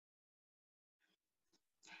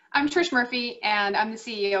I'm Trish Murphy, and I'm the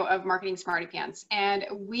CEO of Marketing Smarty Pants. And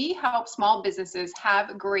we help small businesses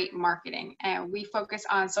have great marketing. And we focus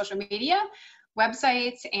on social media,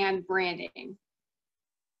 websites, and branding.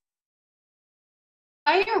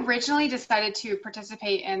 I originally decided to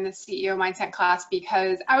participate in the CEO Mindset class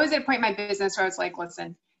because I was at a point in my business where I was like,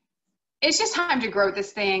 listen, it's just time to grow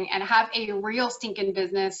this thing and have a real stinking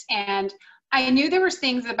business. And I knew there was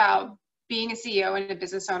things about being a CEO and a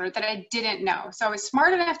business owner that I didn't know. So I was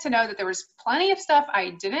smart enough to know that there was plenty of stuff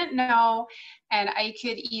I didn't know, and I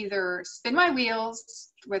could either spin my wheels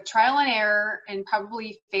with trial and error and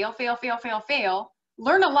probably fail,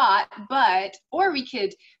 learn a lot, or we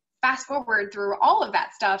could fast forward through all of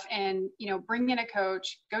that stuff and, bring in a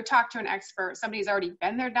coach, go talk to an expert, somebody who's already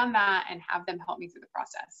been there, done that, and have them help me through the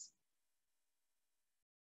process.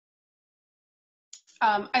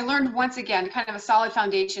 I learned once again, kind of a solid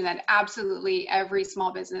foundation that absolutely every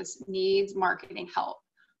small business needs marketing help.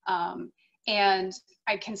 And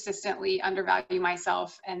I consistently undervalue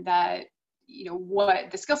myself, and that, what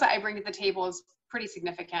the skill set I bring to the table is pretty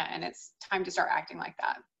significant, and it's time to start acting like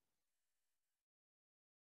that.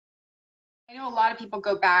 I know a lot of people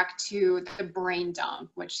go back to the brain dump,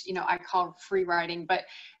 which, I call free writing,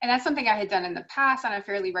 and that's something I had done in the past on a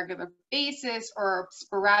fairly regular basis or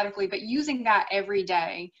sporadically, but using that every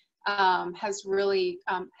day has really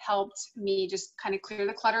helped me just kind of clear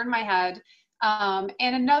the clutter in my head. And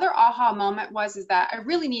another aha moment is that I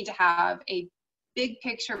really need to have a big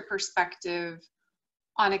picture perspective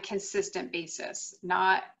on a consistent basis,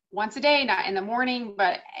 not once a day, not in the morning,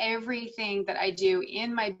 but everything that I do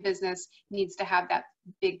in my business needs to have that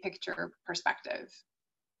big picture perspective.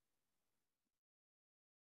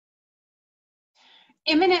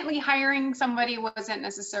 Imminently hiring somebody wasn't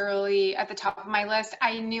necessarily at the top of my list.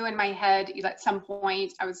 I knew in my head at some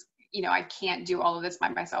point I was, I can't do all of this by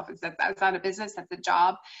myself. That's not a business, that's a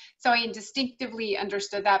job. So I instinctively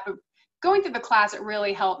understood that, but going through the class, it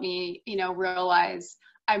really helped me, realize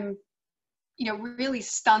I'm really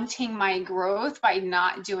stunting my growth by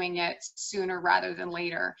not doing it sooner rather than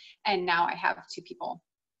later. And now I have 2 people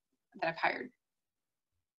that I've hired.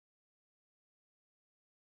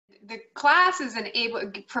 The class is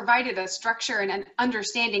provided a structure and an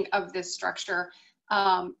understanding of this structure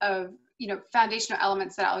of, foundational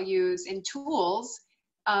elements that I'll use in tools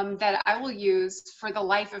that I will use for the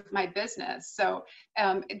life of my business. So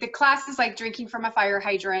the class is like drinking from a fire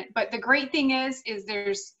hydrant, but the great thing is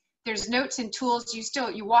there's notes and tools.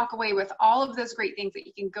 You walk away with all of those great things that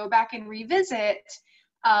you can go back and revisit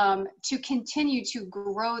to continue to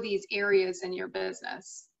grow these areas in your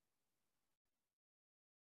business.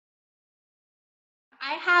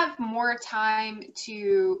 I have more time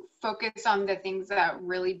to focus on the things that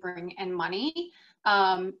really bring in money.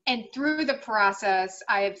 And through the process,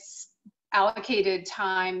 I've allocated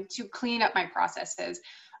time to clean up my processes.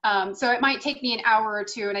 So it might take me an hour or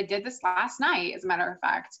 2, and I did this last night, as a matter of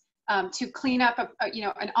fact, to clean up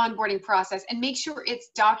an onboarding process and make sure it's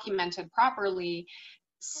documented properly,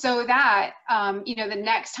 so that the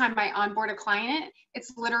next time I onboard a client,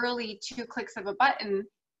 it's literally 2 clicks of a button.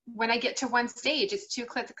 When I get to one stage, it's 2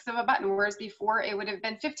 clicks of a button, whereas before it would have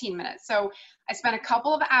been 15 minutes. So I spent a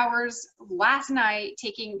couple of hours last night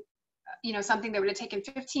taking something that would have taken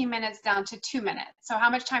 15 minutes down to 2 minutes. So how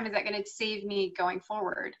much time is that going to save me going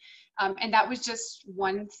forward? And that was just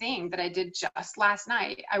one thing that I did just last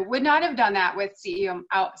night. I would not have done that with CEO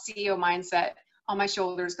mindset on my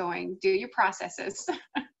shoulders going, do your processes.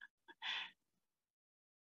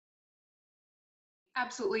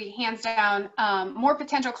 Absolutely, hands down, more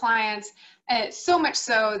potential clients, so much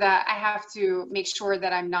so that I have to make sure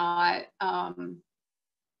that I'm not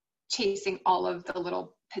chasing all of the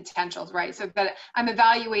little potentials, right? So that I'm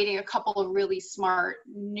evaluating a couple of really smart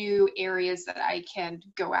new areas that I can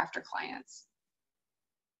go after clients.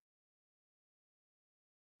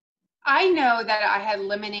 I know that I had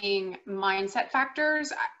limiting mindset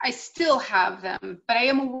factors. I still have them, but I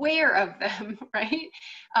am aware of them, right?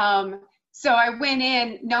 So I went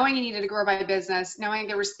in knowing I needed to grow my business, knowing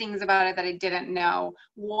there was things about it that I didn't know.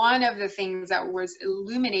 One of the things that was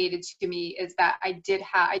illuminated to me is that I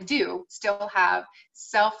do still have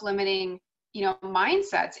self-limiting,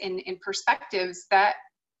 mindsets and perspectives that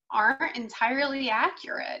aren't entirely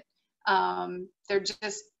accurate. They're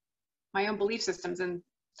just my own belief systems, and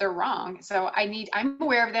they're wrong. So I'm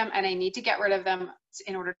aware of them, and I need to get rid of them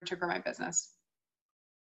in order to grow my business.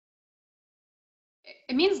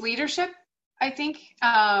 It means leadership, I think,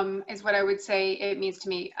 is what I would say it means to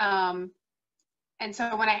me. And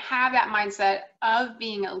so when I have that mindset of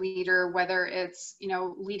being a leader, whether it's,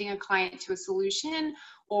 leading a client to a solution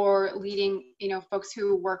or leading, folks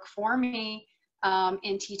who work for me,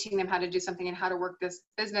 in teaching them how to do something and how to work this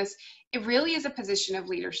business, it really is a position of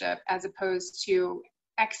leadership as opposed to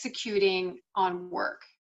executing on work.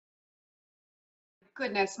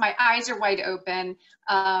 Goodness, my eyes are wide open.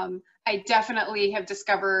 I definitely have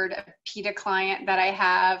discovered a PETA client that I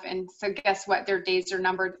have, and so guess what? Their days are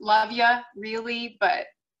numbered. Love ya, really, but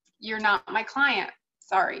you're not my client.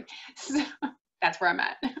 Sorry. So that's where I'm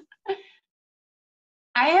at.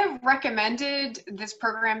 I have recommended this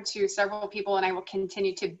program to several people, and I will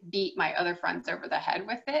continue to beat my other friends over the head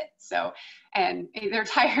with it. So, and they're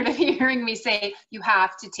tired of hearing me say, you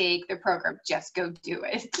have to take the program, just go do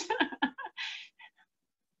it.